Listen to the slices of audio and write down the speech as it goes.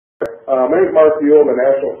My name is Mark Buell. I'm the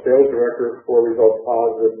National Sales Director for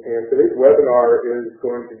ResultsPositive, and today's webinar is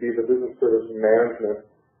going to be the Business Service Management.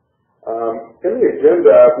 In the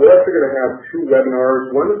agenda, we're actually going to have two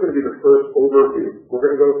webinars. One is going to be the first overview. We're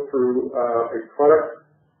going to go through a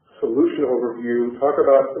product solution overview, talk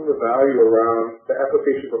about some of the value around the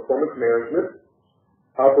application performance management,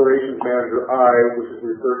 Operations Manager I, which is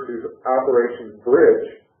referred to as Operations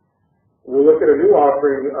Bridge. We'll look at a new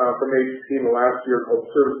offering from HP in the last year called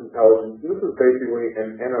Service Intelligence. This is basically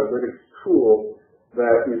an analytics tool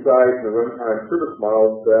that resides in the runtime service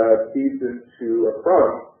model that feeds into a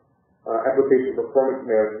front application performance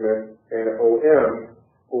management and OM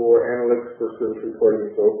for analytics for service reporting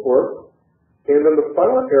and so forth. And then the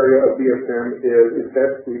final area of BSM is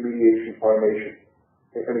event remediation automation.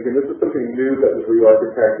 And again, this is something new that was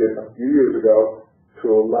re-architected a few years ago to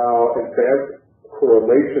allow advanced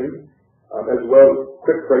correlation as well as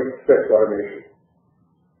quick break fix automation.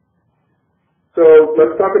 So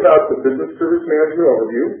let's talk about the business service management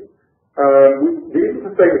overview. These are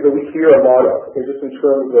the things that we hear a lot of, and just in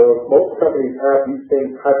terms of most companies have these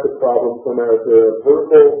same types of problems, no matter if they're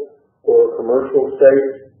vertical or commercial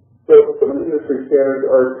space. So some of the industry standards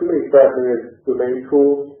are too many fragmented domain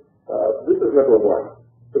tools. This is number one.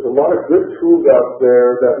 There's a lot of good tools out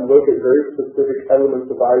there that look at very specific elements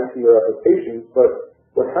of IT or applications, but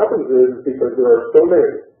what happens is because there are so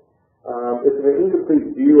many, it's an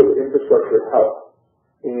incomplete view of infrastructure health.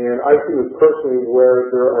 And I've seen this personally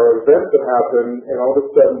where there are events that happen and all of a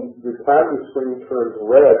sudden the plasma screen turns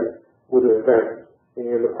red with an event.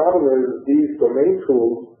 And the problem is these domain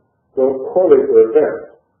tools don't correlate with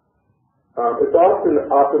events. It's often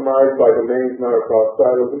optimized by domains, not across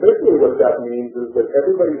silos. And basically what that means is that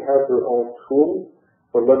everybody has their own tools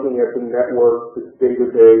for looking at the network, the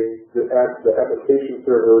day-to-day, the application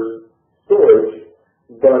servers, storage,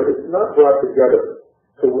 but it's not brought together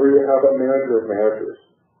to where you have a manager of managers.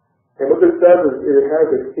 And what this does is it has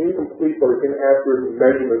an incomplete or inaccurate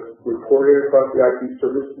measurements reported across the IT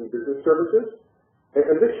service and business services.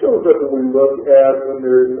 And this shows up when we look at when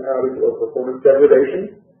there is an outage or performance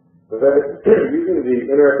degradation, that using the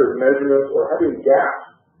inaccurate measurements or having gaps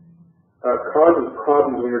causes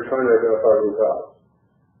problems when you're trying to identify root cause.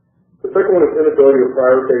 The second one is inability to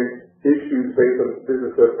prioritize issues based on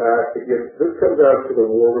business impact. Again, this comes out to the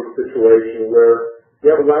war situation where you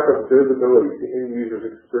have a lack of visibility to end users'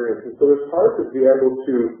 experience. And so it's hard to be able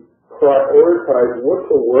to prioritize what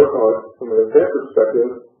to work on from an event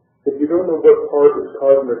perspective if you don't know what part is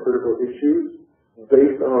causing the critical issues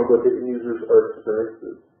based on what the end users are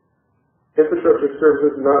experiencing. Infrastructure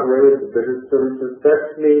services not related to business services.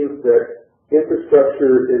 That means that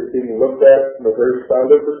infrastructure is being looked at from a very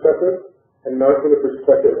siloed perspective and not from the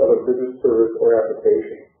perspective of a business service or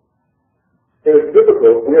application. And it's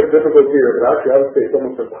difficult, we have difficulty here, but actually I would say it's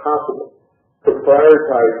almost impossible to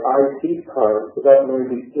prioritize IT time without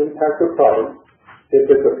knowing the impact of problems if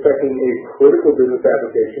it's affecting a critical business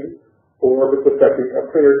application or if it's affecting a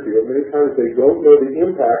printer queue. Many times they don't know the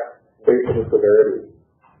impact based on the severity.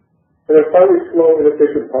 And then finally, slow,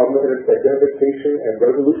 inefficient problem and its identification and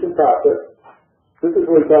resolution process. This is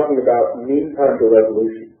really talking about mean time to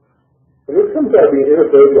resolution. And this comes out of the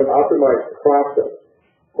inability to optimize process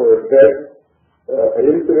for event, an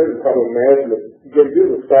incident and problem management. You can do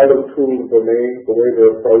the siloed tools, domains, the way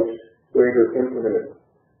they're approached, the way they're implemented.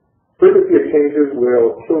 Frequency of changes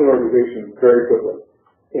will kill an organization very quickly.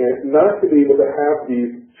 And not to be able to have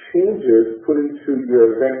these changes put into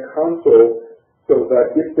your event console so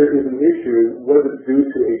that if there is an issue, what does it do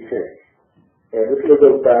to a change? And this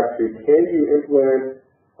goes back to, can you implement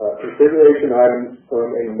configuration items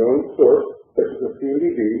from a known source, such as a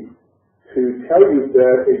CMDB, to tell you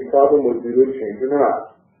that a problem was due to a change or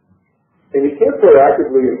not? And you can't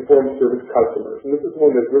proactively inform service customers. And this is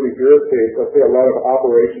one that really irritates, I'll say, a lot of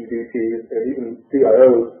operation VPs and even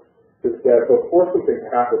CIOs, is that before something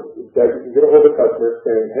happens, is that you can get a hold of customers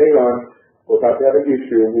saying, hang on, we're about to have an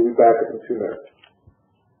issue, and we'll be back in 2 minutes.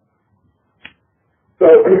 So,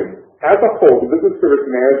 as a whole, the business service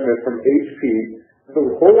management from HP, the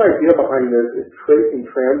whole idea behind this is tracing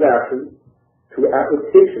transactions to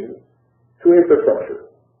applications to infrastructure.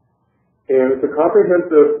 And it's a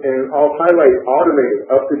comprehensive, and I'll highlight automated,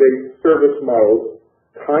 up-to-date service models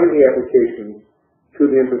tying the applications to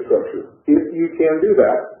the infrastructure. If you can do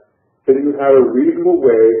that, then you have a reasonable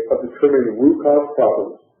way of determining root cause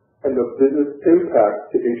problems and the business impact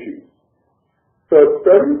to issues. So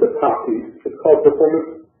starting with the top piece, it's called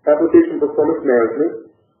application performance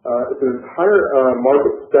management. It's an entire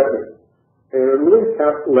market segment, and it really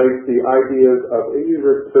encapsulates the ideas of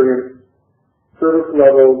end-user experience, service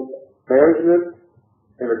level management,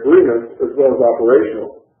 and agreements, as well as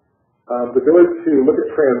operational. the ability to look at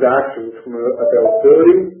transactions from an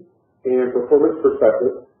availability and performance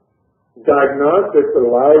perspective, diagnostics that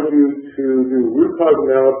allows you to do root cause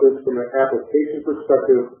analysis from an application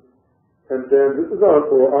perspective, and then this is on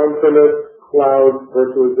for on-premise, cloud,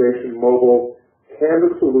 virtualization, mobile,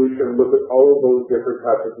 Canvas solution, look at all of those different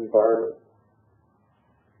types of environments.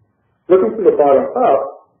 Looking from the bottom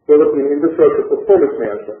up, we're looking at infrastructure performance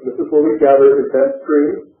management. This is where we gather event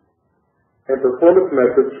streams and performance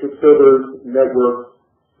metrics from servers, networks,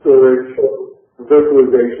 storage,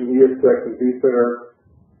 virtualization, ESX, and vCenter,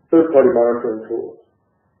 third-party monitoring tools.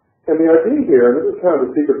 And the idea here, and this is kind of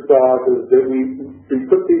the secret sauce, is that we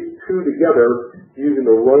put these two together using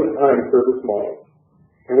the runtime service model.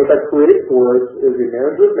 And what that creates for us is a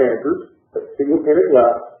manager of managers, a single pane of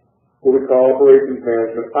glass, what we call operations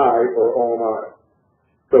management, I, or OMI.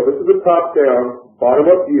 So this is a top-down,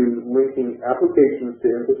 bottom-up view linking applications to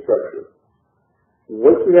infrastructure.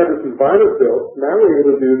 Once we have this environment built, now we're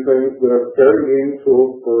able to do things that are very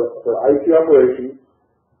meaningful for IT operations,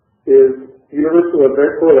 is universal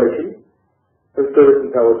event correlation and service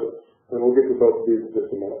intelligence. And we'll get to both of these in just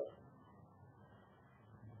a minute.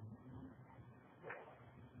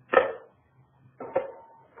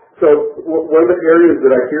 So one of the areas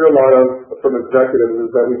that I hear a lot of from executives is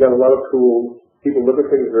that we've got a lot of tools. People look at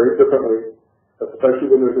things very differently,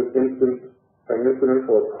 especially when there's an incident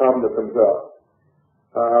or a problem that comes up.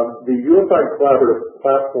 The unified collaborative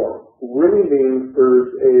platform really means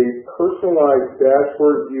there's a personalized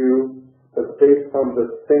dashboard view that's based on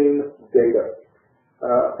the same data.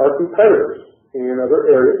 Our competitors in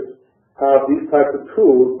other areas have these types of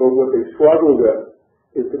tools, but what they struggle with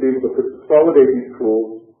is to be able to consolidate these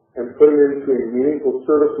tools and put it into a meaningful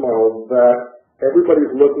service model that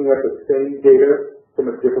everybody's looking at the same data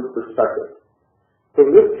from a different perspective. So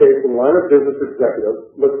in this case, the line of business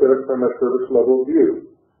executive looks at it from a service level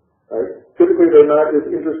view. Right? Typically, they're not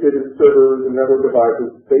as interested in servers and network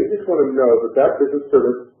devices. They just want to know that that business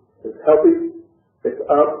service is healthy, it's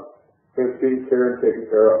up, and it's being cared and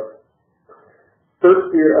taken care of.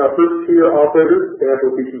 First tier operators and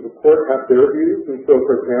application support have their views, and so,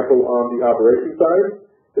 for example, on the operations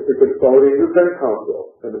side, it's a consolidated event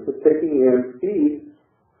console, and this is taking in feeds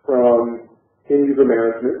from end-user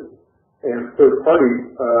management and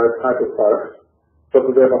third-party type of products, so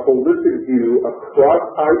that they have a holistic view across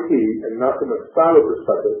IT and not from a silo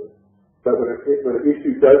perspective, that when an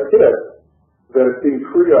issue does hit, that it's being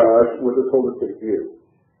triaged with this holistic view.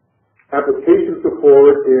 Application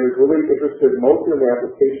support is really interested mostly in the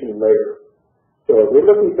application layer. So we're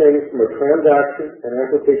looking at things from a transaction and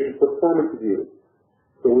application performance view.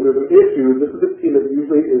 So when there's an issue, this is a team that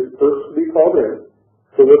usually is first to be called in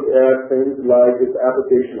to look at things like is the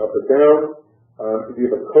application up or down, if you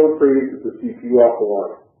have a code freeze, is the CPU off the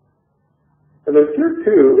line. And then tier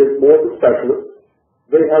 2 is more for specialists.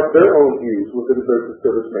 They have their own views within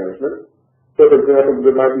service management. So for example,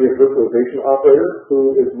 there might be a virtualization operator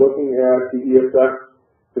who is looking at the ESX,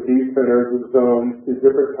 the vCenters, the zones, the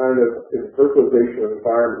different kind of virtualization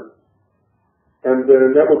environments. And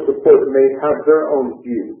then network support may have their own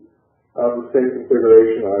view of the same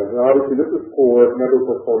configuration items. And obviously this is for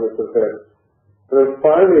network performance events. And then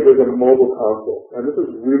finally there's a mobile console. And this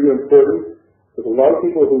is really important. There's a lot of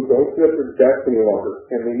people who don't sit at their desks any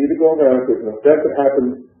longer. And they need to go around, if there's an event that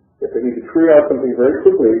happens, if they need to triage something very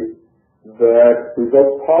quickly, that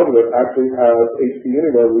ResultsPositive actually has HP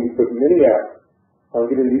Anywhere where you put many apps on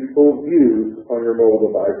getting these full views on your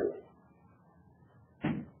mobile devices.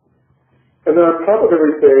 And then on top of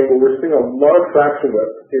everything, what we're seeing a lot of traction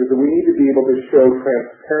with is that we need to be able to show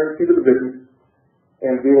transparency to the business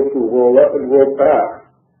and be able to roll up and roll back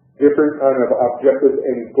different kind of objectives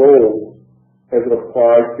and goals as it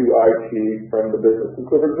applies to IT from the business. And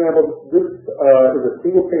so, for example, this is a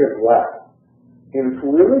single pane of glass, and it's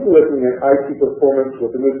really looking at IT performance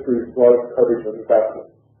with industry's large coverage of investment.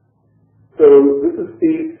 So this is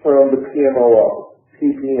feeds from the PMO office,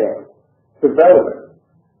 PPM, development,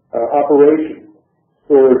 operations,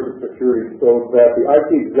 storage, and security, so that the IT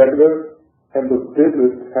executive and the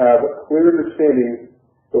business have a clear understanding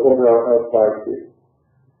of the overall health of IT.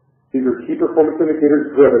 These are key performance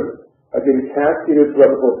indicators driven, again, cascaded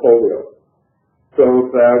throughout the portfolio,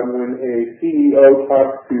 so that when a CEO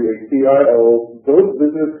talks to a CIO, those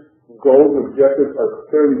business goals and objectives are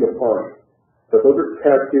clearly defined. That those are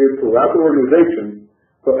cascaded throughout the organization,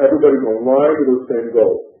 so everybody's aligned to those same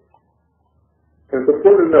goals. And it's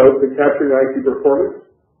important to note that capturing IT performance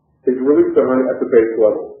is really done at the base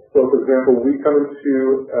level. So, for example, we come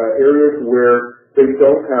into areas where they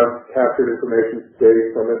don't have captured information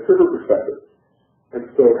today from a server perspective. And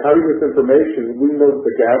so having this information, we know what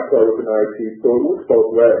the gaps are within IT, so it works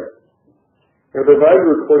both ways. and provides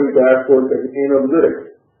reporting dashboards and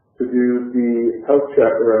analytics to do the health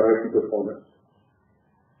check around IT performance.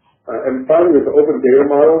 And finally, there's the open data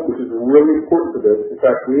model, which is really important to this. In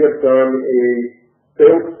fact, we have done a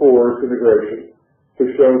Salesforce integration to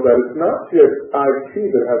show that it's not just IT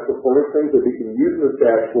that has performance things that we can use in this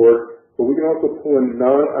dashboard, but we can also pull in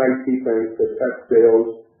non-IT things such as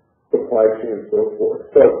sales, supply chain, and so forth.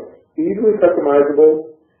 So, easily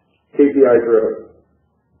customizable, KPI driven.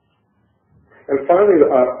 And finally,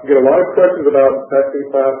 get a lot of questions about best in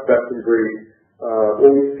class, best in breed. What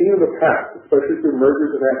we've seen in the past, especially through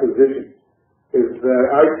mergers and acquisitions, is that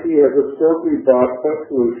IT has historically bought point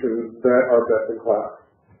solutions that are best in class.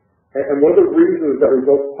 And one of the reasons that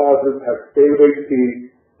ResultsPositive has stayed with HP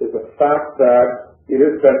is the fact that it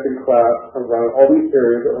is best in class around all these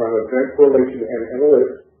areas around event correlation and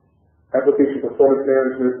analytics, application performance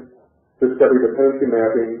management, discovery dependency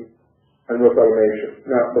mapping, and with automation.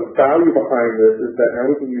 Now, the value behind this is that now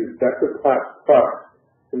we can use best-of-class products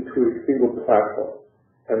into a single platform.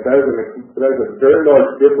 And that is a very large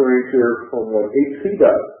differentiator from what HP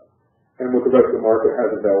does and what the rest of the market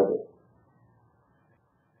has available.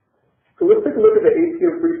 So let's take a look at the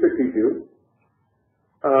APM 360 view.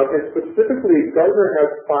 And specifically, Gartner has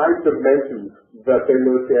 5 dimensions that they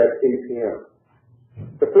look at APM.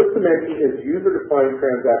 The first dimension is user-defined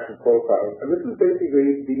transaction profiling, and this is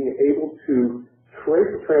basically being able to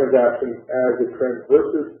trace transactions as it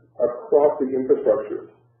traverses across the infrastructure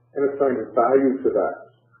and assign value to that,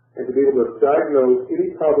 and to be able to diagnose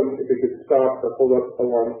any problem if it gets stopped or hold up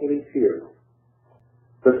along any tier.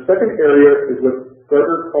 The second area is what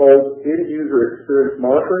Gartner calls end-user experience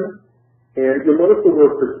monitoring, and you'll notice the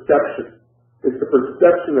word perception. It's the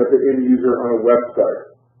perception of the end user on a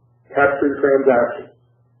website, capturing transactions,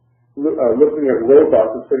 looking at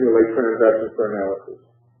robots to simulate transactions for analysis.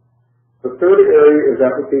 The third area is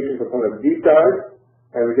application component deep dive,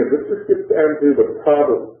 and again, this just gets into the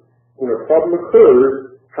problem. When a problem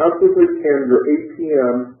occurs, how quickly can your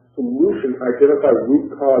APM solution identify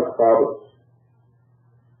root cause problems?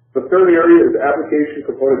 The third area is application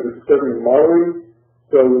component discovery and modeling.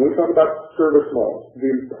 So when we talk about service models, the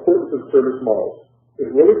importance of service models,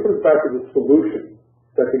 it really comes back to the solution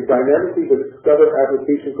that can dynamically discover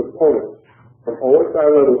application components from OSI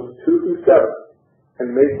levels 2 through 7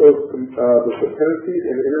 and make those the dependencies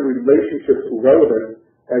and interrelationships relevant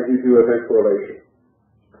as you do event correlation.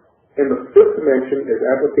 And the fifth dimension is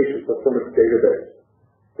application performance database.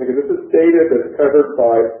 Again, this is data that's covered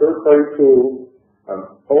by third-party tools,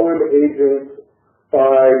 OM agents,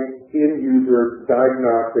 by end-user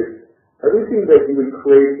diagnostics, everything that you would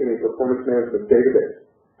create in a performance management database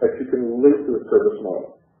that you can link to the service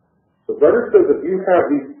model. So Gartner says if you have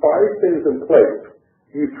these 5 things in place,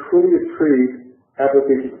 you truly achieve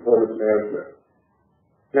application performance management.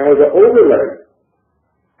 Now, as an overlay,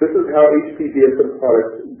 this is how HP BSM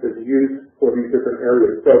products is used for these different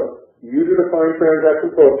areas. So, user-defined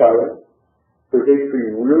transaction profiling, there's HP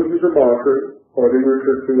real user monitoring, or they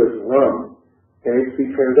refer to as RUM, and HP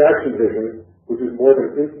transaction vision, which is more of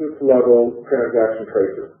an instance-level transaction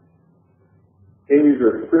tracer. In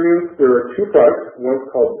user experience, there are 2 products. One's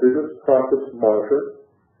called Business Process Monitor.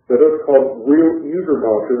 The other is called Real User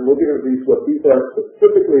Monitor. We'll get into what these are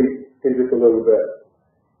specifically in just a little bit.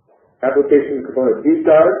 Application component deep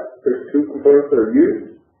dive, there's 2 components that are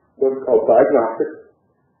used. One's called diagnostics,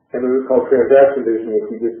 and then it's called transaction vision, which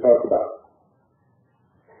we just talked about.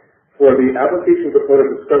 For the application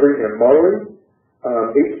component discovery and modeling,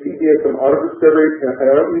 HP BSM auto discovery, and I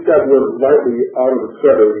don't use that word lightly, auto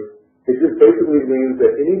discovery. It just basically means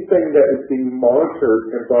that anything that is being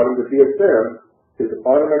monitored and brought into BSM is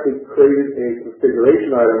automatically created a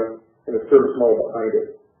configuration item and a service model behind it.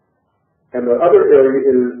 And the other area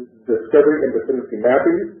is discovery and dependency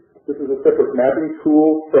mapping. This is a separate mapping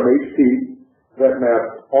tool from HP that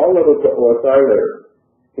maps all levels to OSI layer.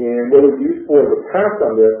 And what we've used for the past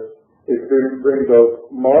on this is to bring those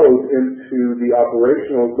models into the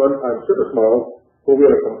operational runtime service model where we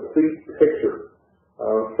have a complete picture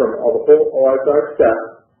from all the whole OSI stack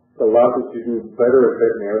that allows us to do better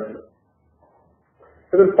event management.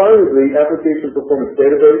 And then finally, the application performance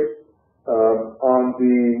database. On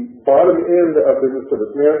the bottom end of business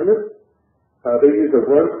service management, they use a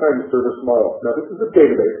runtime service model. Now, this is a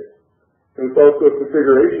database, and it's also a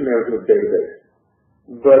configuration management database.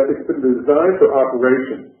 But it's been designed for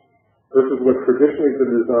operations versus what traditionally has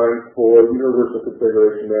been designed for universal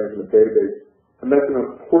configuration management database. And that's an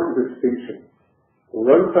important distinction.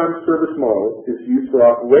 Runtime service model is used for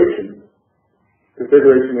operations.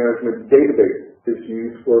 Configuration management database is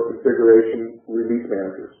used for configuration release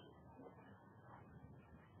managers.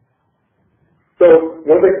 So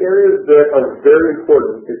one of the areas that are very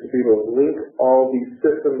important is to be able to link all these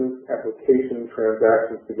systems, applications,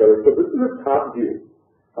 transactions together. So this is a top view.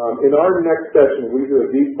 In our next session, we do a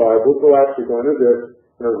deep dive. We'll go actually go into this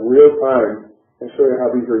in a real time and show you how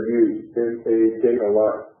these are used in a data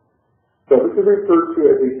line. So this is referred to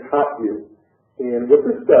as a top view. And what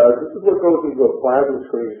this does, this is what goes into a plasma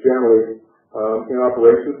screen generally in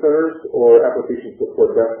operation centers or application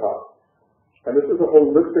support desktops. And this is a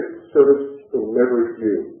holistic service delivery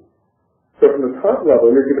view. So from the top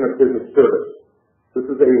level, you're given a business service. This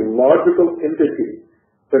is a logical entity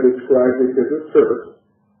that describes a business service,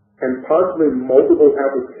 and possibly multiple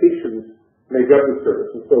applications make up the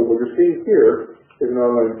service. And so what you're seeing here is an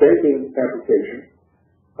online banking application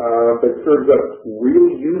that serves up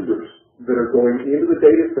real users that are going into the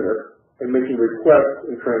data center and making requests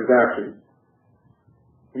and transactions.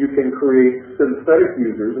 You can create synthetic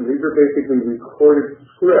users, and these are basically recorded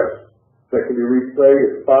scripts that can be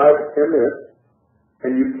replayed at 5 to 10 minutes,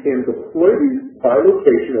 and you can deploy these by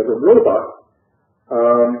location as a robot,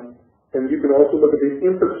 and you can also look at the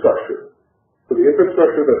infrastructure. So the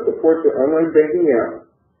infrastructure that supports the online banking app,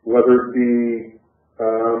 whether it be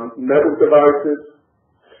network devices,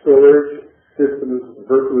 storage, systems,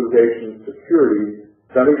 virtualization, security,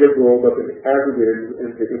 that'll get rolled up and aggregated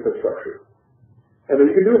into infrastructure. And then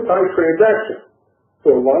you can do it by transaction.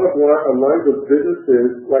 So a lot of lines of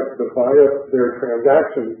businesses like to divide up their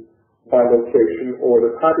transactions by location or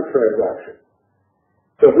the type of transaction.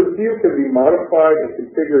 So this view can be modified and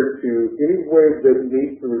configured to any way that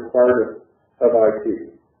meets the requirements of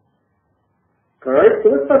IT. All right,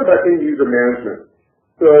 so let's talk about end user management.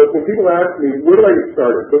 So when people ask me, where do I get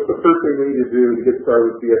started? What's the first thing we need to do to get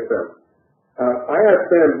started with BSM? I ask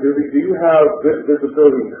them, do you have good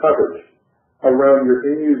visibility and coverage around your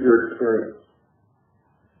end user experience?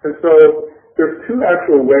 And so there's two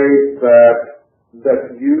actual ways that's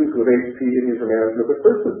used with HP end user management. The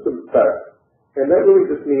first is synthetic, and that really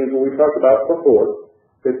just means what we talked about before,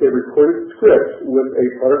 that they recorded scripts with a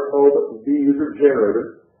product called the user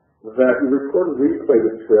generator that you record and replay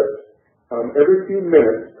the script every few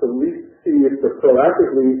minutes to at least see if they're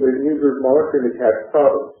proactively the user monitoring to catch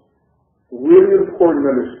problems. Really important to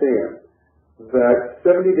understand that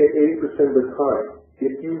 70 to 80% of the time,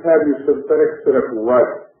 if you have your synthetic set up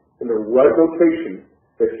right, in the right location,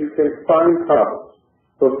 that you can find problems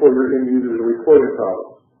before your end users are recording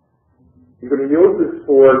problems. You're going to use this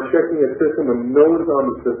for checking a system when no one's on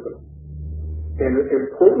the system. And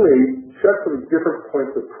importantly, check from different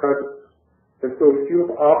points of presence. And so if you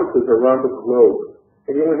have offices around the globe,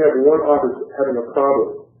 and you only have one office having a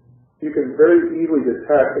problem, you can very easily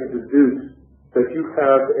detect and deduce that you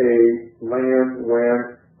have a LAN,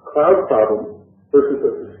 WAN, cloud problem versus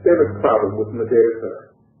a systemic problem within the data center.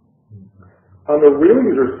 On the real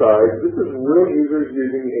user side, this is real users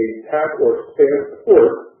using a TAC or span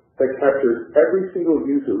port that captures every single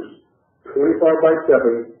user's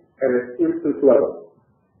 25/7 at an instance level.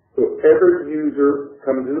 So every user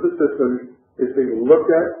comes into the system is being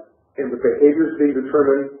looked at, and the behavior is being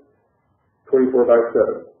determined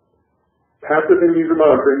 24/7. Passive end user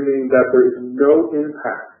monitoring meaning that there is no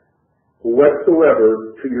impact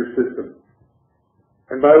whatsoever to your system.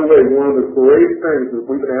 And by the way, one of the great things that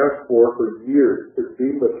we've been asked for years is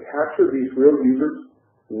being able to capture these real users,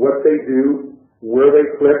 what they do, where they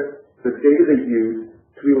click, the data they use,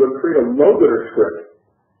 to be able to create a load-letter script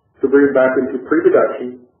to bring it back into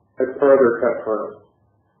pre-production as part of their test harness.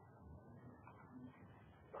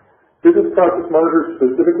 Business process monitors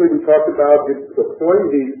specifically, we talked about deploying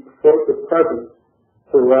these points of presence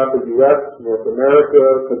throughout the U.S., North America,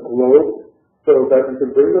 the globe, so that you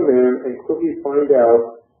can bring them in and quickly find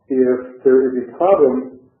out if there is a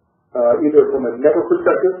problem either from a network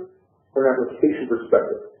perspective or an application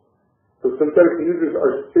perspective. So synthetic users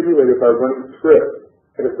are stimulated by running scripts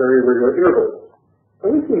at a very regular interval.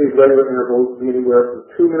 And we've seen these regular intervals be anywhere from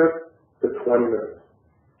 2 minutes to 20 minutes.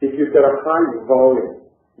 If you've got a high volume,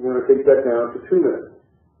 you want to take that down to 2 minutes.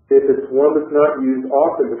 If it's one that's not used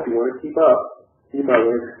often, if you want to keep up, you might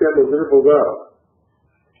want to extend those intervals out.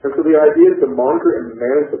 And so the idea is to monitor and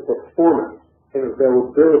manage the performance and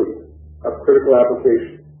availability of critical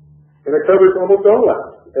applications. And it covers almost all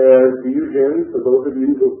apps. As the UGen, for those of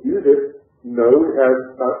you who use it, know it has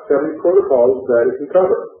about 70 protocols that it can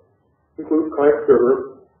cover. It includes client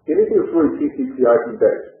server, anything that's really TCP/IP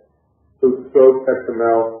based. So SOAP,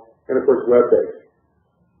 XML, and of course web-based.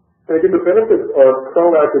 And again, the benefits are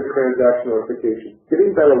proactive transaction notification,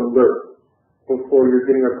 getting that alert before you're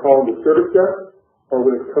getting a call to service desk or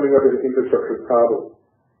when it's coming up as an infrastructure problem.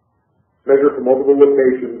 Measure for multiple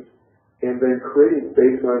locations, and then creating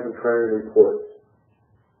baselines and training reports.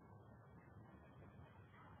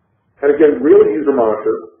 And again, real user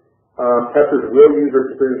monitor captures real user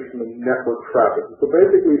experience from the network traffic. So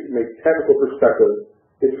basically, from a technical perspective,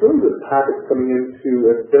 it's really the packets coming into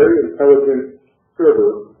a very intelligent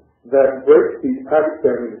server that breaks these packets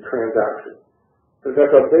down into transactions. In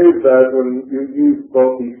fact, I'll tell you that when you use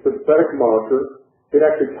both the synthetic monitor, it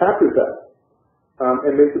actually captures that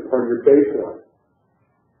and makes it part of your baseline.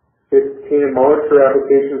 It can monitor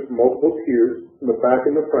applications from multiple tiers, from the back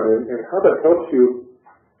and the front end, and how that helps you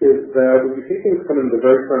is that when you see things come in the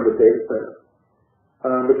very front of the data center,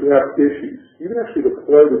 but you have issues, you can actually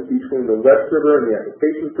deploy this between the web server and the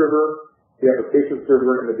application server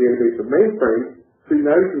and the database or mainframe, so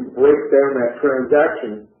now you can break down that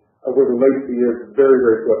transaction of where the latency is very,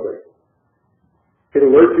 very quickly. It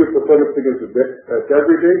alerts you if performance begins to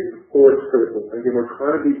degradate before it's critical. Again, we're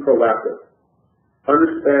trying to be proactive.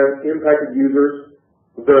 Understand impacted users,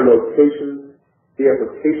 their locations, the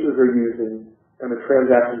applications they're using, and the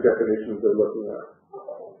transaction definitions they're looking at.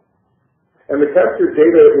 And the captured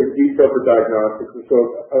data is detailed for diagnostics. And so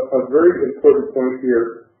a very important point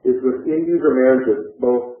here is within user management,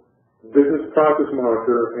 both business process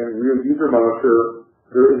monitor and real user monitor,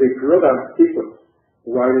 there is a drill down sequence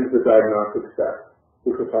right into the diagnostic stack,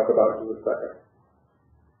 which we'll talk about in a second.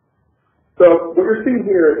 So what you're seeing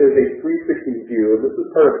here is a 360 view. This is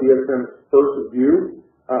part of BSM's first view.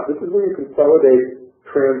 This is where you consolidate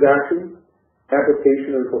transactions,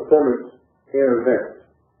 application and performance, and events.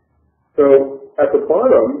 So at the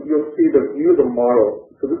bottom, you'll see the view of the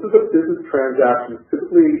model. So this is a business transaction,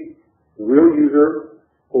 typically real user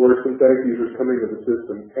or synthetic users coming into the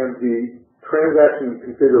system, and the transaction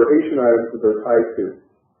configuration items that they're tied to.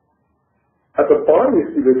 At the bottom, you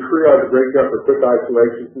see the triage breakdown for quick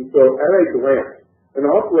isolations. And so at a glance, an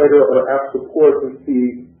operator or app support can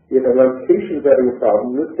see if a location is having a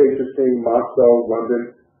problem. In this case, you're seeing Moscow,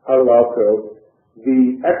 London, Palo Alto.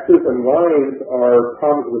 The X's and lines are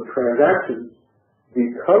problems with transactions.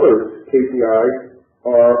 The colors, KPIs,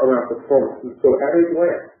 are around performance. And so at a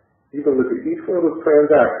glance, you can look at each one of those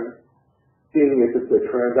transactions, seeing if it's a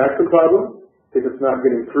transaction problem, if it's not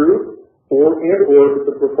getting through, or if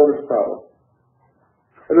it's a performance problem.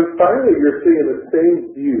 And then finally, you're seeing the same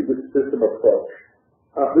view, this system approach.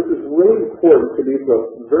 This is really important to be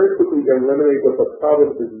able to very quickly eliminate what the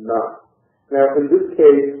problem is not. Now, in this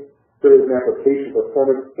case, there is an application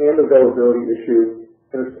performance and availability issue,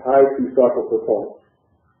 and it's tied to software performance.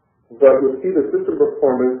 But you'll see the system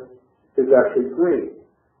performance is actually green.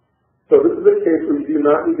 So this is a case where you do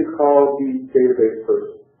not need to call the database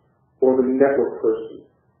person, or the network person,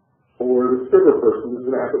 or the server person. This is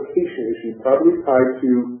an application issue, probably tied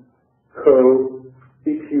to code,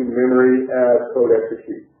 CPU memory as code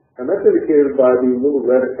execute. And that's indicated by the little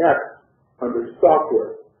red X under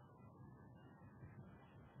software.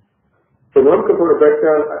 So one component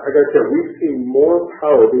breakdown, like I said, we've seen more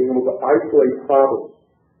power being able to isolate problems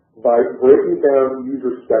by breaking down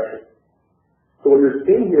user sections. So what you're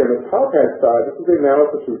seeing here on the top-hand side, this is the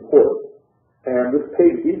analysis report. And this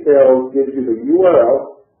page details gives you the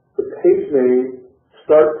URL, the page name,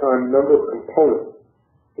 start time, number of components.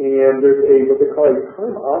 And there's what they call a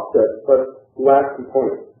time offset, but last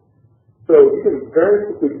component. So you can very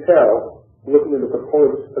quickly tell, looking at the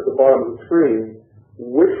components at the bottom of the screen,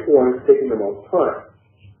 which one is taking the most time.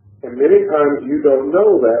 And many times you don't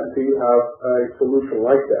know that until you have a solution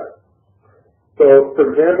like that. So, for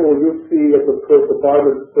example, you'll see at the bottom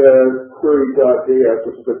it says query.js,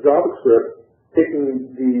 which is a JavaScript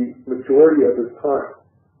taking the majority of its time,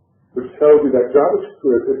 which tells you that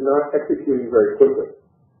JavaScript is not executing very quickly.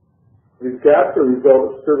 These gaps are a result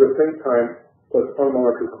of server think time plus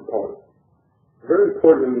unmonitored components. Very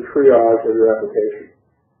important in the triage of your application.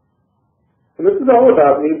 And this is all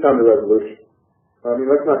about mean time to resolution. I mean,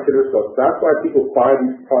 let's not kid ourselves. That's why people buy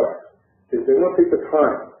these products, is they want to take the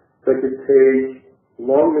time. They could take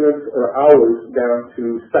long minutes or hours down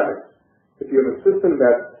to seconds. If you have a system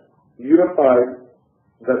that's unified,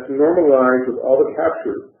 that's normalized with all the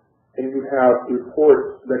captures, and you have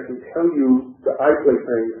reports that can tell you to isolate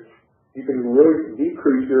things, you can really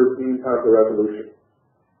decrease your mean time to resolution.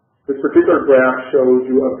 This particular graph shows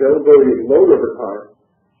you availability and load over time,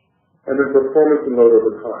 and then performance and load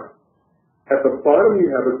over time. At the bottom,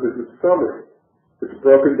 you have a business summary. It's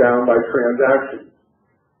broken down by transaction.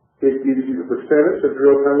 It gives you the percentage of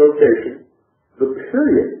real-time location, the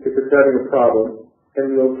period if it's having a problem, and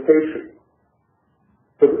the location.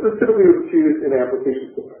 So this is typically what's used in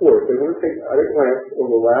application support. They want to take at a glance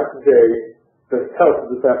over the last day the health of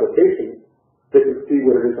this application. They can see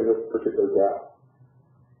what it is on this particular graph.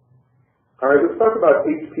 All right, let's talk about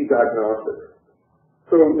HP diagnostics.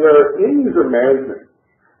 So where in-user management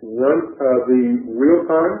runs the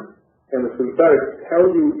real-time and the synthetic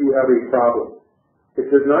tells you you have a problem. It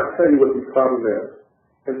does not tell you what the problem is.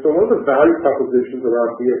 And so one of the value propositions around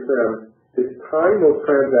BSM is tying those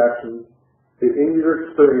transactions, the end-user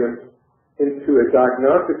experience, into a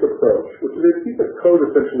diagnostic approach, which is a piece of code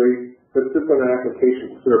essentially that sits on an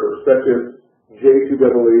application server, such as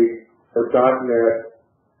J2EE or .NET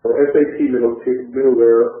or SAP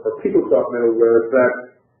middleware or PeopleSoft middleware that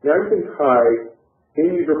now you can tie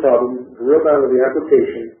end-user problems, drill down to the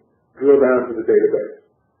application, drill down to the database.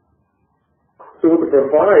 So what it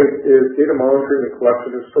provides is data monitoring and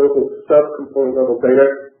collection of historical sub-component level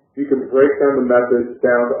data. You can break down the methods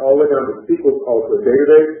down to all the way down to SQL call to a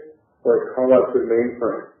database or a call out to a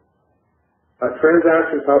mainframe.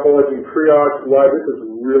 Transaction topology and triage, why this is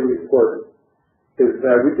really important, is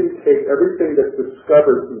that we can take everything that's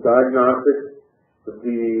discovered from diagnostics,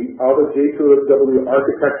 all the J2EE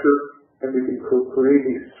architecture, and we can create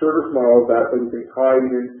a service model that we can tie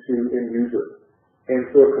into end user. And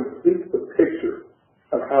so it completes the picture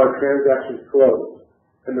of how a transaction flows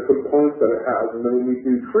and the components that it has. And then when we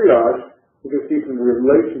do triage, we can see some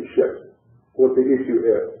relationships what the issue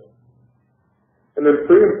is. And then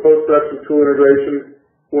pre- and post-production tool integration,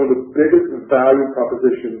 one of the biggest value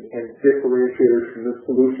propositions and differentiators from this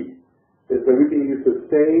solution is that we can use the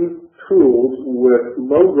same tools with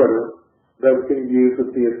load runner that we can use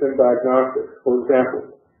with BSM diagnostics. For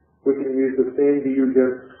example, we can use the same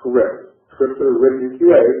DUGen scripts. Scripts that are written in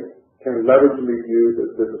QA can leverage and be used as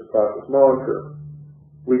business process monitor.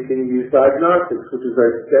 We can use diagnostics, which is an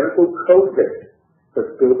identical code base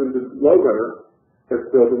that's built into load runner, that's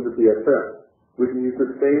built into BSM. We can use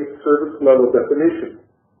the same service level definition.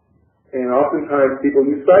 And oftentimes people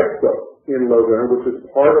use site scope in load runner, which is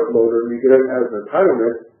part of load runner, and you get it as an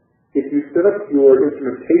entitlement. If you set up your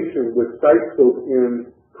instrumentation with site scope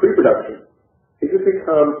in pre-production, it just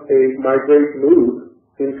becomes a migrate move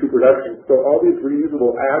into production. So all these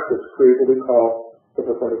reusable assets create what we call the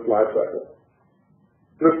performance lifecycle.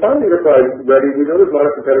 And then finally, enterprise ready, we know there's a lot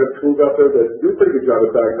of competitive tools out there that do a pretty good job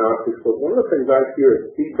of diagnostics, but one of the things I hear as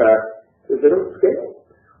feedback is they don't scale,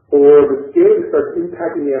 or the scaling starts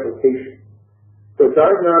impacting the application. So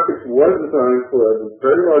diagnostics was designed for a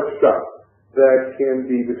very large shop that can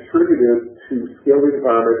be distributed to scale the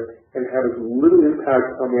environment and have as little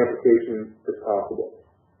impact on the application as possible.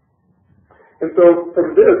 And so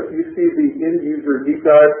from this, you see the end-user deep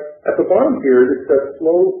dive. At the bottom here, it says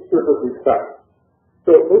flow server requests.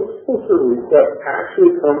 So those flow server requests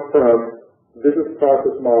actually come from business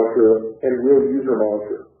process monitor and real user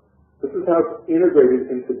monitor. This is how it's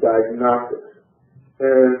integrated into diagnostics.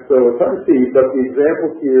 And so it's hard to see, but the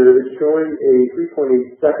example here is showing a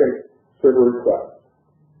 3.8 second server request.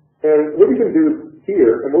 And what you can do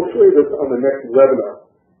here, and we'll show you this on the next webinar,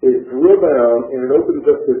 is drill down and it opens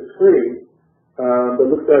up this screen that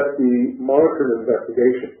looks at the monitoring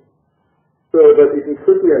investigation, so that you can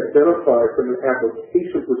quickly identify from an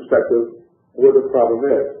application perspective where the problem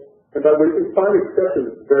is. And that way you can find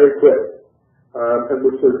exceptions very quick, and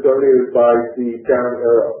which are donated by the down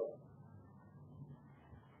arrow.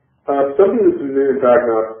 Something that's new in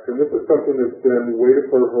diagnostics, and this is something that's been waited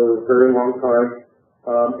for a very long time,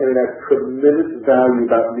 and it has tremendous value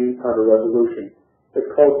about mean time to resolution. It's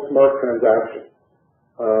called smart transaction.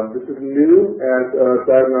 This is new as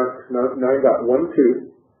Diagnostics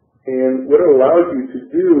 9.12, and what it allows you to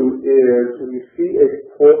do is when you see a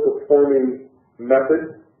poor performing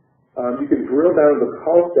method, you can drill down the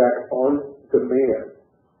call stack on demand.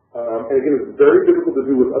 And again, it's very difficult to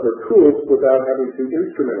do with other tools without having to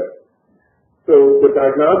instrument it. So what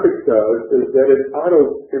diagnostics does is that it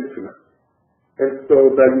auto-instruments. And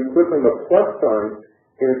so that you click on the plus sign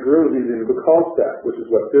and it drills these into the call stack, which is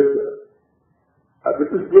what this is.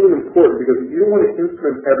 This is really important because you don't want to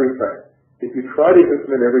instrument everything. If you try to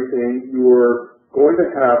instrument everything, you're going to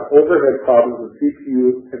have overhead problems with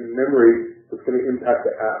CPU and memory that's going to impact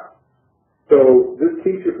the app. So this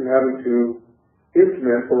keeps you from having to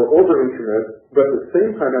instrument or over-instrument, but at the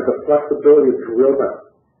same time have the flexibility to drill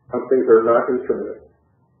down on things that are not instrumented.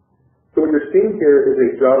 So what you're seeing here is a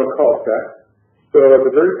Java call stack. So at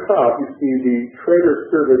the very top, you see the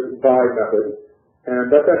trader service by method.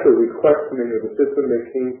 And that's actually a request coming into the system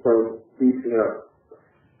that came from BSM.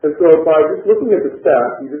 And so by just looking at the stack,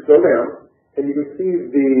 you just go down, and you can see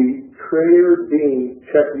the trader being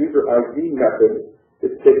check user ID method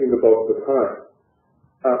is taking the bulk of the time.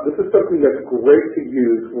 This is something that's great to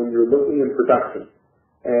use when you're looking in production.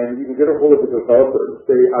 And you can get a hold of the developer and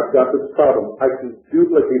say, I've got this problem. I can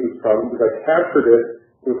duplicate this problem because I captured it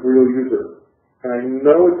with real users. And I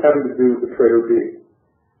know it's having to do with the trader B.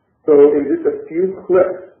 So in just a few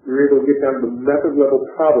clicks, you're able to get down to the method level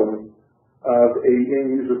problems of a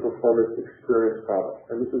end-user performance experience problem.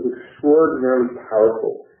 And this is extraordinarily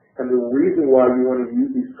powerful. And the reason why you want to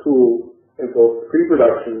use these tools in both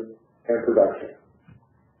pre-production and production.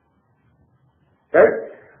 Okay?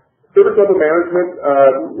 Service level management,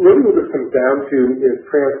 really what this comes down to is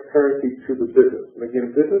transparency to the business. And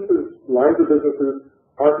again, lines of businesses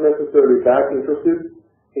aren't necessarily that interested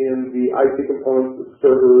in the IT components of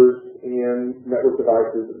servers and network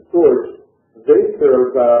devices and storage. They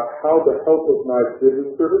care about how the health of my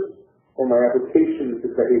business service or my application is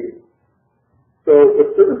behaving. So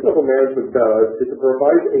what service level management does is it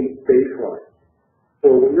provides a baseline.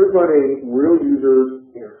 So when you're running real users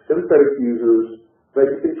and synthetic users, that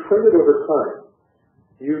you can trend it over time.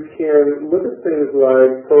 You can look at things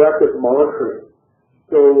like proactive monitoring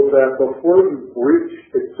so that before you breach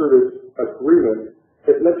a service agreement,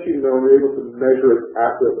 it lets you know and you're able to measure it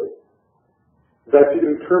accurately. That you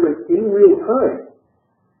can determine in real time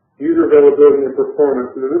user availability and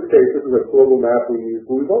performance. And in this case, this is a global map we use,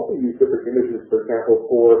 but we've also used different images, for example,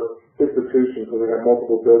 for institutions when they have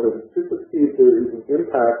multiple buildings, just to see if there is an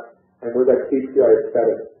impact and where that KPI is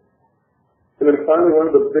setting. And then finally, one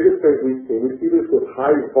of the biggest things we see this with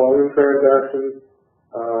high volume transactions.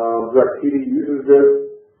 DirecTV uses this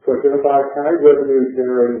to identify high revenue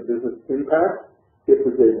generating business impact, if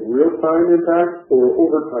it's a real-time impact or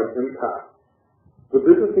overtime impact. The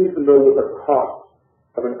business needs to know what the cost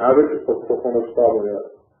of an outage or performance problem is.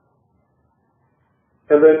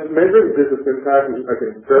 And then measuring business impact is, I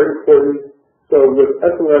think, very important. So with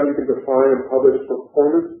SLM, you can define and publish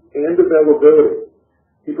performance and availability,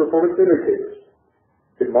 key performance indicators.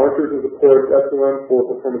 It monitors and supports SLM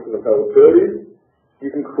for performance and availability.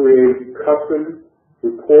 You can create custom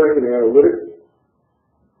reporting and analytics.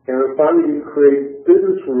 And then finally, you can create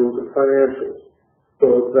business rules and financials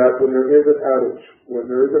so that when there is an outage, when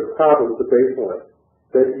there is a problem with the baseline,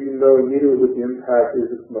 that you know immediately what the impact is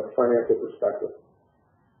from a financial perspective.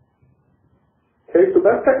 Okay, so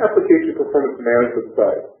that's the application performance management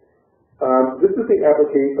side. This is the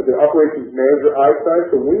application of the operations manager I side.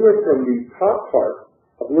 So we went from the top part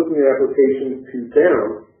of looking at applications to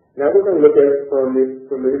down. Now we're going to look at it from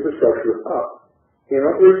the infrastructure up. And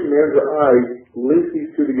Operation Manager I links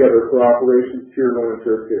these two together for operations tier 1 and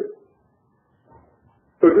tier 2.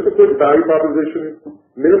 So just a quick value proposition,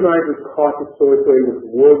 minimizes costs associated with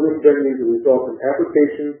war room venues that result in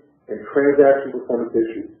application and transaction performance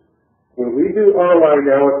issues. When we do ROI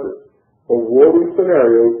analysis, a war room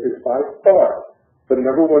scenario is by far the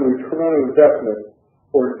number one return on investment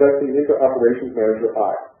for investing into Operations Manager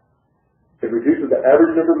I. It reduces the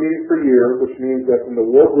average number of meetings per year, which means that in the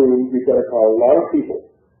war room, you've got to call a lot of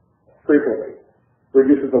people frequently.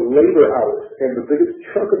 Reduces the labor hours, and the biggest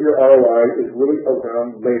chunk of your ROI is really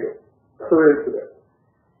around labor, per incident.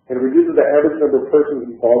 And reduces the average number of persons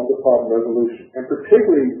involved with the problem resolution, and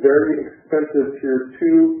particularly very expensive tier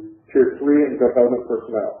 2, tier 3, and development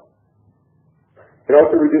personnel. It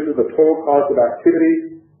also reduces the total cost of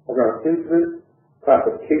activity around incidents,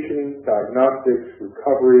 classification, diagnostics,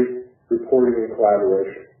 recovery, reporting, and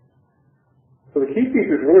collaboration. So the key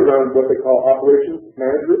features really around what they call Operations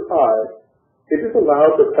Manager I. It just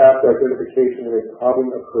allows for faster identification when a problem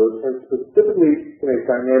occurs, and specifically in a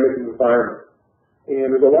dynamic environment. And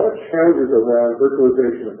there's a lot of challenges around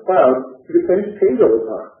virtualization of cloud because things change all the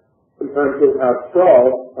time. Sometimes you'll have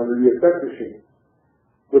sprawl on the ESX machine.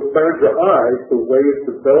 With Manager I, the way it's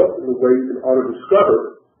developed and the way you can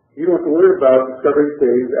auto-discover, you don't have to worry about discovering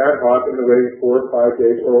things ad hoc in the way 4 or 5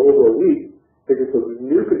 days or over a week. It just puts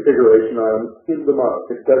new configuration items into the model.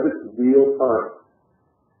 It does it real time.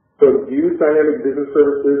 So it views dynamic business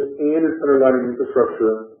services and its underlying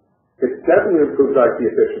infrastructure. It definitely improves IT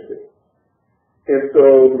efficiency. And so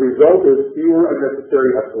the result is fewer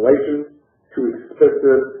unnecessary escalations to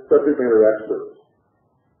explicit subject matter experts.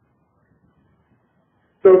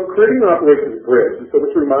 So creating an operations bridge. And so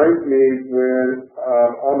this reminds me when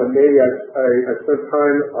on the Navy I spent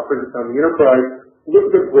time on the enterprise,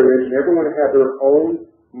 looked at the bridge, and everyone had their own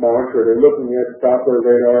monitor. They're looking at Doppler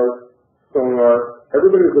radar, sonar.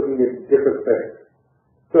 Everybody's looking at different things.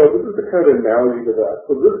 So this is the kind of analogy to that.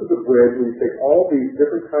 So this is the bridge where you take all these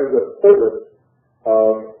different kinds of service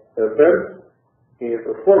of events and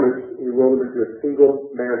performance, and you roll them into a single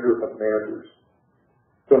manager of managers.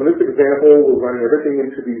 So in this example, we're running everything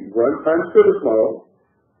into the runtime service model.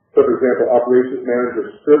 So for example, Operations Manager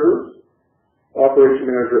servers, Operation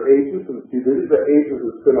Manager agents, and see these are the agents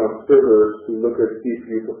that sit on servers who look at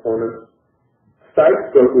CPU performance.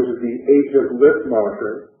 Site scope, which is the agent list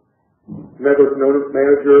monitoring. Network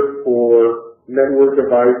Manager for network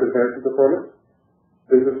device events and performance.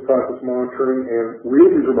 Business process monitoring and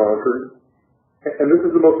real user monitoring. And this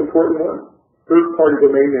is the most important one, third-party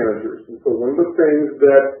domain managers. And so one of the things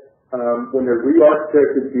that when they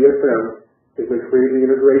re-architected BSM is they created the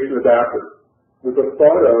integration adapter with the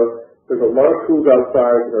thought of there's a lot of tools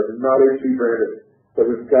outside that are not HP branded, but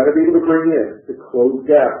we've got to be able to bring in to close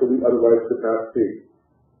gaps that we otherwise could not see.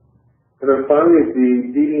 And then finally, the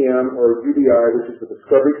DDM or UBI, which is the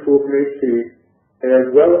discovery tool from HP, as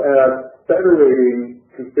well as federating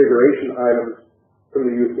configuration items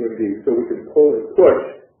from the UCMD, so we can pull and push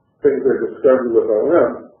things that are discovered with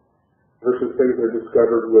OM versus things that are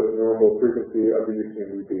discovered with normal frequency of the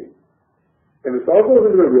UCMD. And this all goes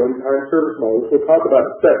into the real-time service model, which we'll talk about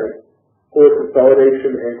in a second, for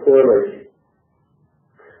consolidation and correlation.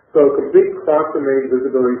 So complete cross-domain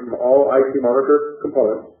visibility from all IT monitor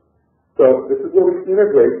components. So this is where we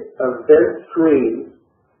integrate event streams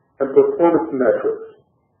and performance metrics.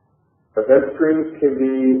 Event streams can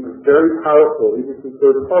be very powerful, even from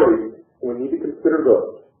third parties, and we need to consider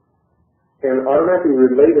those. And automatically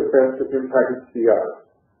relate events to impacted CIs.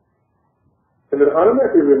 And then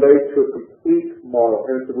automatically relate to a complete model,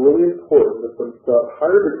 and it's really important that the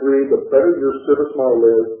higher degree, the better your service model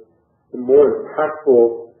is, the more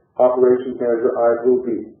impactful operations manager I will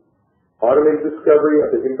be. Automated discovery of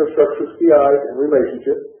the infrastructure CIs and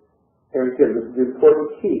relationships, and again, this is the important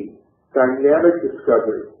key, dynamic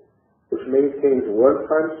discovery, which maintains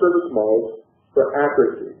runtime service models for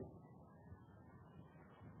accuracy.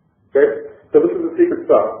 Okay, so this is the secret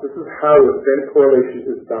sauce. This is how event correlation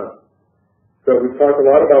is done. So we talked a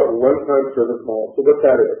lot about runtime service models. So what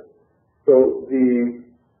that is. So the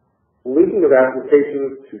linking of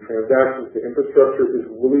applications to transactions to infrastructure is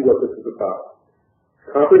really what this is about.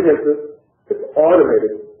 It's comprehensive, it's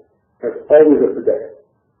automated, and it's always up to date.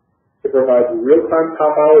 It provides real-time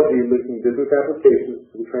topology linking business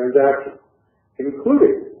applications to the transaction,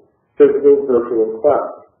 including physical, virtual, and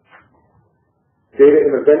cloud. Data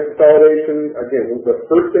and event consolidation, again, the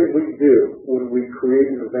first thing we do when we create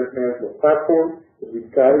an event management platform is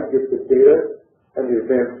we've got to get the data and the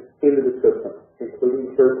events into the system,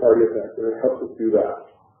 including third-party events, and it helps us do that.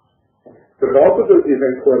 But it also does the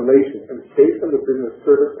event correlation, and based on the business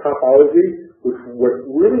service topology, which what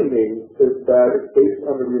really means is that it's based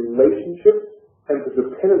on the relationships and the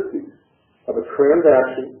dependencies of a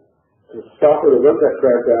transaction to the software that runs that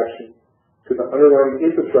transaction to the underlying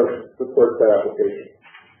infrastructure that supports that application.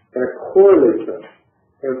 And it correlates them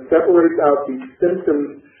and separates out the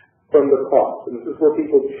symptoms from the cause. And this is where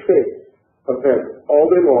people chase events all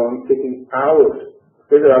day long, taking hours to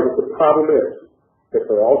figure out what the problem is. If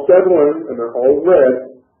they're all 7-1 and they're all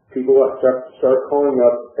red, people will start calling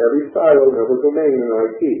up every silo and every domain in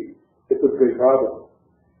IT. It's a big problem.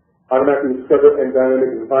 Automatically discover and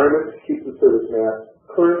dynamic environments keeps the service map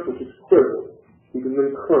current, which is critical, keeping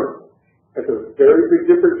them current. It's a very big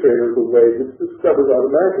differentiator the way this discovers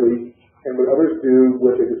automatically and what others do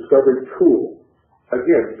with a discovery tool.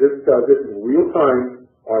 Again, this does it in real time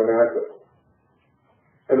automatically.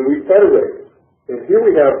 And we federate. And here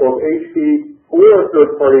we have both HP or a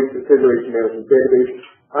third-party configuration management database.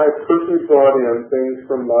 I personally brought in things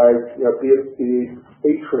from like BSC,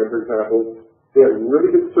 Atrium, for example. They have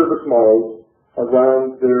really good service models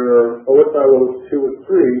around their OSILOs 2 and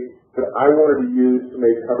 3 that I wanted to use to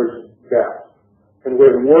make coverage gaps. And the way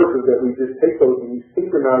it works is that we just take those and we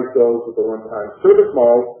synchronize those with the runtime service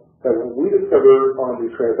model that when we discover on the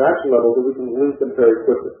transaction level that we can link them very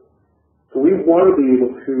quickly. So we want to be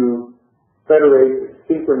able to federate and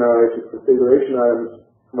synchronize the configuration items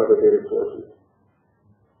from other data sources.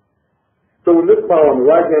 So in this model on the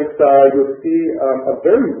right-hand side, you'll see a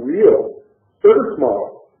very real service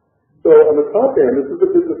model. So on the top end, this is the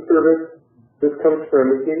business service. This comes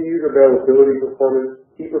from end-user availability performance,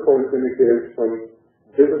 key performance indicators from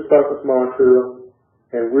business process monitor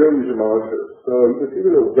and real user monitor. So you can see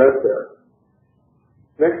the red there.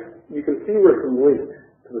 Next, you can see where it's linked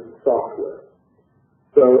to the software.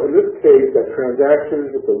 So in this case, that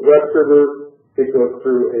transaction with the web server, it goes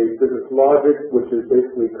through a business logic, which is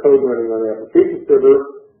basically code running on the application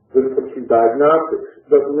server. This comes from diagnostics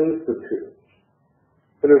that links the two.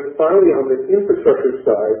 And then finally, on the infrastructure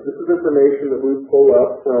side, this is information that we pull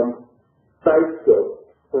up from SiteScope,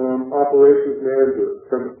 from Operations Manager,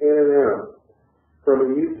 from N&M, from a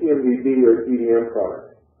UCMD or DDM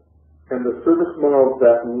product. And the service model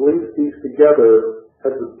that links these together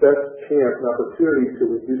has the best chance and opportunity to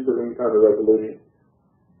reduce the mean time to resolution.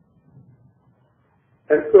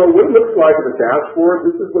 And so what it looks like in the dashboard,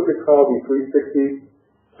 this is what they call the 360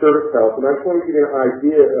 service health. And I just want to give you an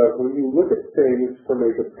idea of when you look at things from a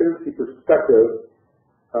dependency perspective,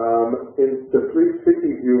 in the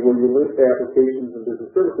 360 view where you link to applications and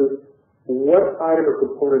business services, what item or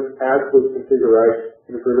component adds those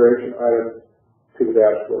configuration items to the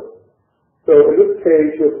dashboard. So in this case,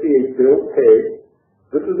 you'll see a bill paid.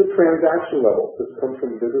 This is a transaction level. This comes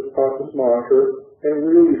from Business Process Monitor and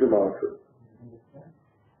Real User Monitor.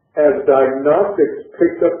 As diagnostics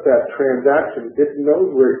picks up that transaction, it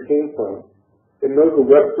knows where it came from. It knows the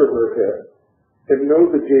web server it hit. It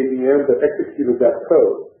knows the JVM that executed that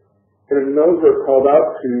code. And it knows where it called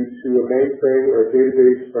out to a mainframe or a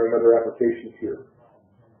database or another application tier.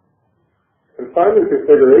 And finally, the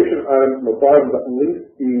configuration item from the bottom that links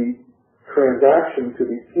the transaction to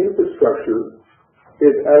the infrastructure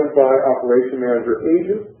is added by Operation Manager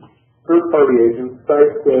agents, third-party agents,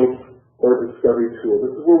 site scopes, or discovery tool.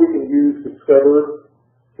 This is where we can use discover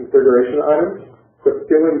configuration items to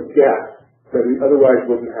fill in gaps that we otherwise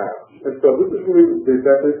wouldn't have. And so this is really the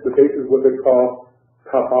basis of what they call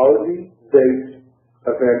topology-based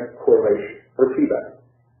event correlation, or TBAC.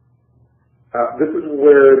 This is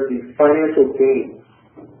where the financial gains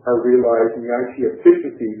are realized and the IT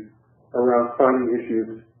efficiencies around finding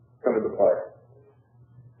issues come into play.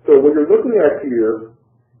 So what you're looking at here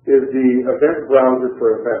is the event browser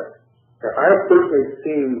for events. Now, I have personally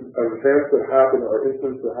seen events that happen or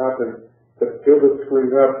incidents that happen that fill the screen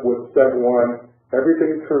up with step one,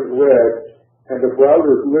 everything turns red, and the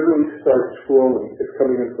browser literally starts scrolling. It's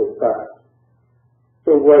coming in so fast.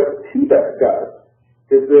 So what TBAC does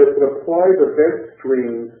is that it applies event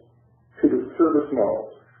streams to the service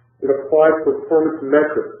models. It applies performance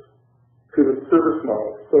metrics to the service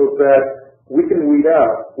models so that we can weed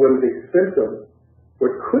out what is a symptom,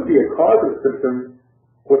 what could be a cause of the symptom,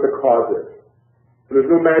 what the cause is. So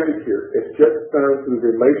there's no magic here. It's just done through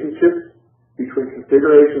the relationships between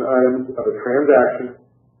configuration items of a transaction,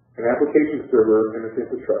 an application server, and its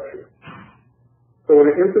infrastructure. So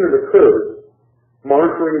when an incident occurs,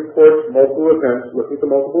 monitoring reports multiple events, looking at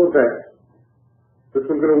the multiple events. This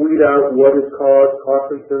one's going to weed out what is cause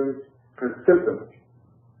symptoms, and symptoms.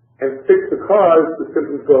 And fix the cause, the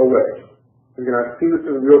symptoms go away. Again, I've seen this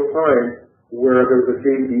in real time where there's a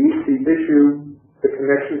JDBC issue, the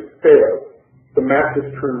connection failed, the map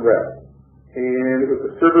just turned red. And if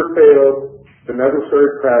the server failed, the network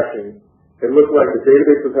started crashing. It looked like the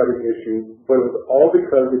database was having issues, but it was all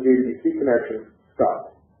because the JDBC connection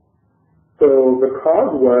stopped. So the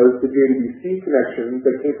cause was the JDBC connection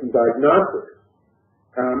that came from diagnostics.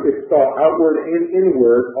 It saw outward and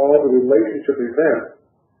inward all the relationship events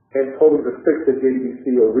and told them to fix the JDBC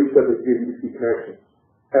or reset the JDBC connection.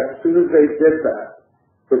 As soon as they did that,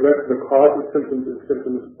 the cause of symptoms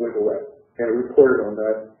went away. And it reported on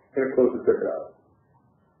that, and it closed the ticket out.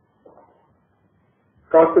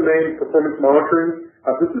 Cross-domain performance monitoring.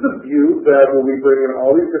 This is a view that when we bring in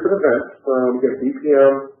all these different events from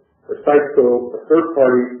BPM, or site scope, or third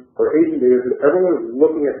party, or agent data, that everyone is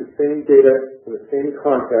looking at the same data in the same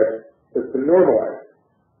context that's been normalized.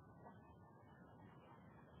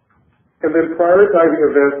 And then prioritizing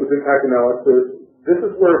events with impact analysis. This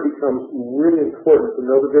is where it becomes really important to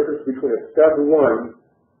know the difference between a step one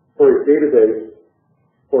for a database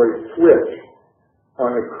or a switch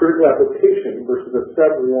on a critical application versus a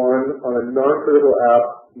step one on a non-critical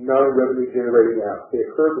app, non-revenue generating app. They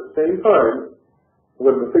occur at the same time.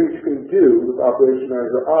 One of the things you can do with Operation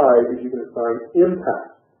Manager I is you can assign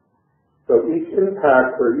impact. So each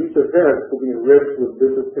impact or each event will be enriched with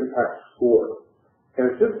business impact score. And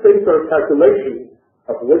it's just based on a calculation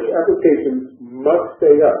of which applications must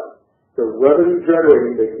stay up. They're revenue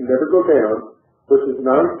generating, they can never go down, versus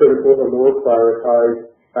non-critical or lower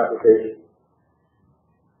prioritized applications.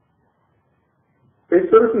 Base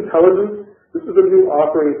Service Intelligence, this is a new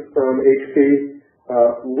offering from HP.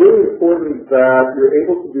 Really important that you're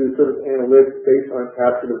able to do service analytics based on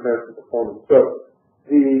captured events and performance. So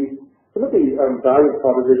some of the value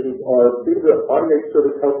propositions are be able to automate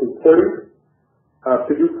service health reporting,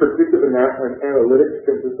 to do predictive analytics to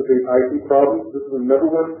anticipate IT problems. This is the number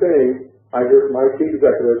one thing I hear from IT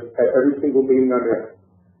executives at every single meeting I'm in.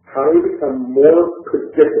 How do we become more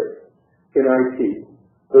predictive in IT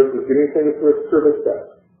versus getting things through a service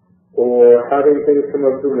desk or having things come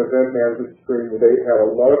up through an event management screen where they have a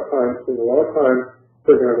lot of time, spending a lot of time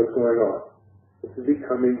figuring out what's going on. This is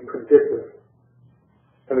becoming predictive.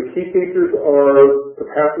 And the key features are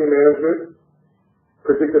capacity management,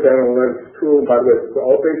 predictive analytics tool, by the way, it's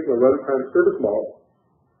all based on the runtime service model.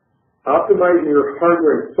 Optimizing your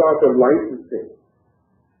hardware and software licensing.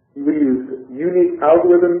 We use unique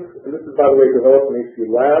algorithms, and this is, by the way, developed in HP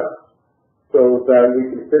Labs, so that we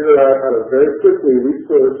can figure out how to very quickly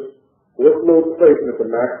resource workload placement to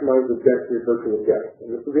maximize the density of virtual guests.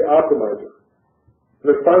 And this is the optimizer. And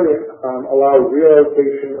then finally, allow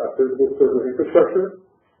reallocation of physical server infrastructure.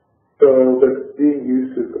 so that's being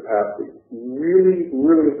used to capacity. Really,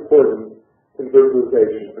 really important in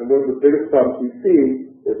virtualization. And one of the biggest problems we see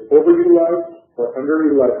is overutilized or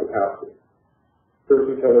underutilized capacity.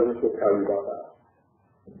 Service intelligence will tell you about that.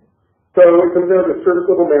 So it comes down to service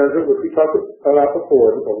level management, which we talked about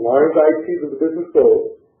before, that aligns ITs with the business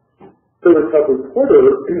goals. Service Hub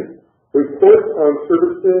Reporter reports on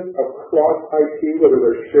services across IT, whether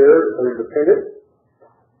they're shared or independent.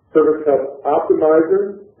 Service Hub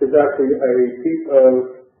Optimizer is actually a piece of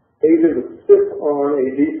agent that sits on a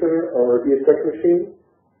vCenter or a VSX machine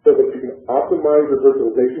so that you can optimize your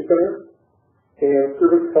virtualization center. And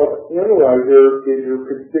Service Hub Analyzer is your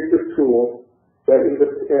predictive tool that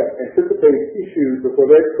anticipates issues before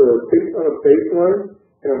they occur based on a baseline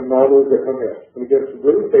and of models that come in. And again, it's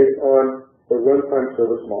really based on the runtime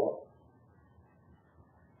service model.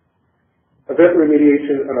 Event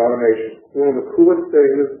remediation and automation. One of the coolest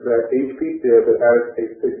things that HP did that adds a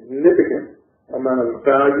significant amount of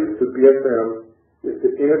value to BSM is to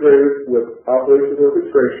integrate it with operations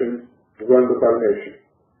orchestration run with automation.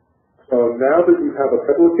 So now that you have a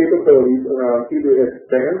couple of capabilities around either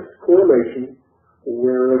advanced correlation,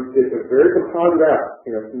 where it's a very composite app,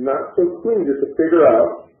 it's not so clean just to figure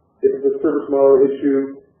out if it's a service model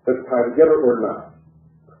issue that's tied together or not.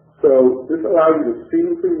 So this allows you to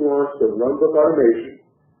seamlessly launch the runbook automation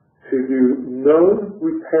to do known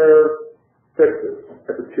repair fixes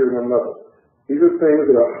at the tier 1 level. These are things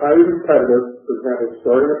that are highly repetitive, for example,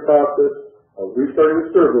 starting a process or restarting a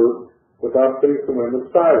server without putting someone in the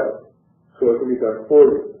silo, so it can be done for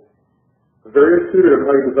you. Very intuitive in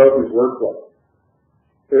how you develop these workflows.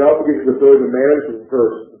 It also gives you the ability to manage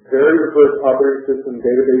very diverse operating system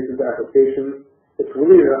databases, applications. It's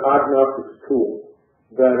really an agnostic tool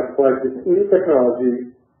that applies to any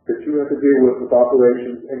technology that you have to deal with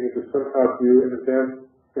operations, and you have to somehow do an event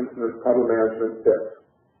incident problem management fix.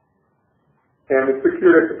 And the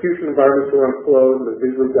secure execution environments around flows in the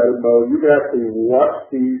visually guided mode, you can actually watch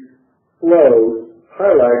these flows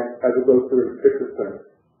highlight as it goes through and fixes things.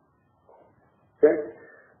 Okay?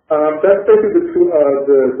 That's basically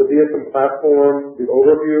the BSM platform, the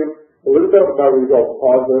overview. A little bit about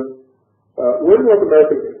ResultsPositive. We're a North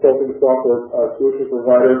American consulting software solution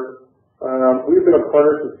provider. We've been a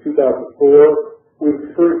partner since 2004. We've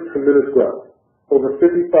experienced tremendous growth. Over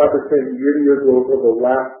 55% year-to-year growth over the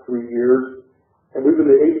last 3 years. And we've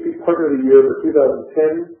been the HP Partner of the Year for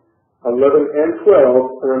 2010, 11, and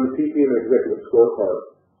 12 around the PPM Executive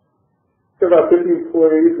Scorecard. We have about 50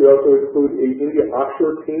 employees. We also include an India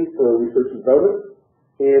offshore team for research and development.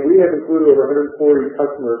 And we have included over 140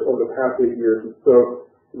 customers over the past 8 years. And so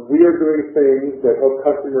we are doing things that help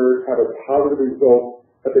customers have a positive result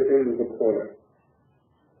at the end of deployment.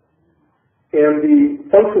 And the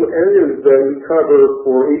functional areas that we cover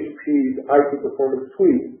for HP's IT Performance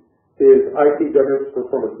Suite is IT Governance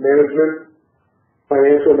Performance Management,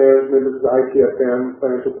 Financial Management, this is ITSM,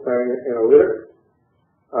 Financial Planning and Analytics.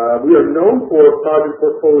 We are known for project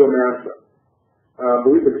portfolio management, but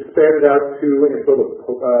we've expanded out to and built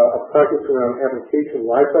a practice around application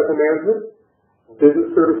lifecycle management, business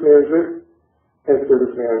service management, and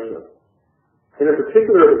service management. And in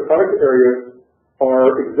particular, the product areas are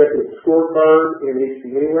executive scorecard and HP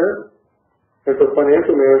Anywhere. And for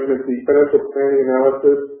financial management, the financial planning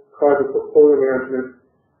analysis, project portfolio management,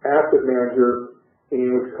 asset manager,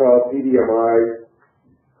 and what's called DDMI.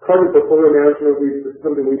 Project portfolio management is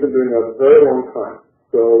something we've been doing a very long time.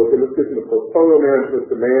 So it looks into portfolio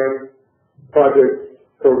management, demand, projects,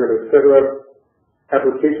 program, etc.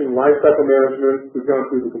 Application lifecycle management, we've gone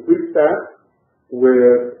through the complete stack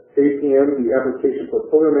with APM, the application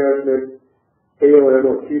portfolio management, ALM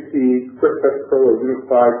or QC, Quick Test Pro or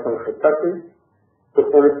Unified Functional Testing,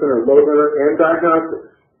 Performance Center, Load Runner, and Diagnostics.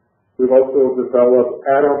 We've also developed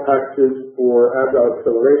add-on packages for Agile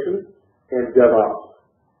Acceleration and DevOps.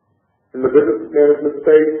 In the business management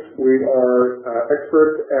space, we are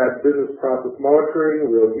experts at business process monitoring,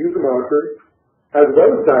 real user monitoring, as well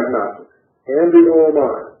as diagnostics, and the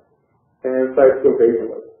OMI, and site-scope agent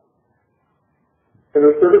list. In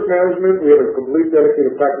the service management, we have a complete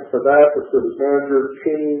dedicated practice for that, for Service Manager,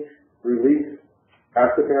 Change, Release,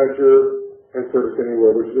 Asset Manager, and Service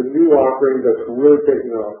Anywhere, which is a new offering that's really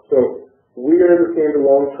taking off. So we understand the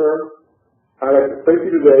long term. I'd like to thank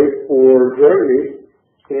you today for joining me,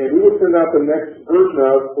 and we will send out the next version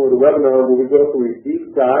out for the webinar where we go through a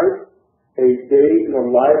deep dive, a day in the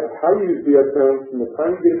life of how you use BSM from the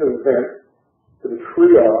time you get into the event to the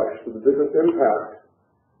triage, to the business impact,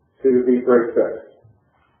 to the break fix.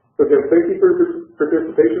 So again, thank you for your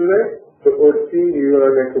participation today. Look forward to seeing you at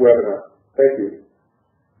our next webinar. Thank you.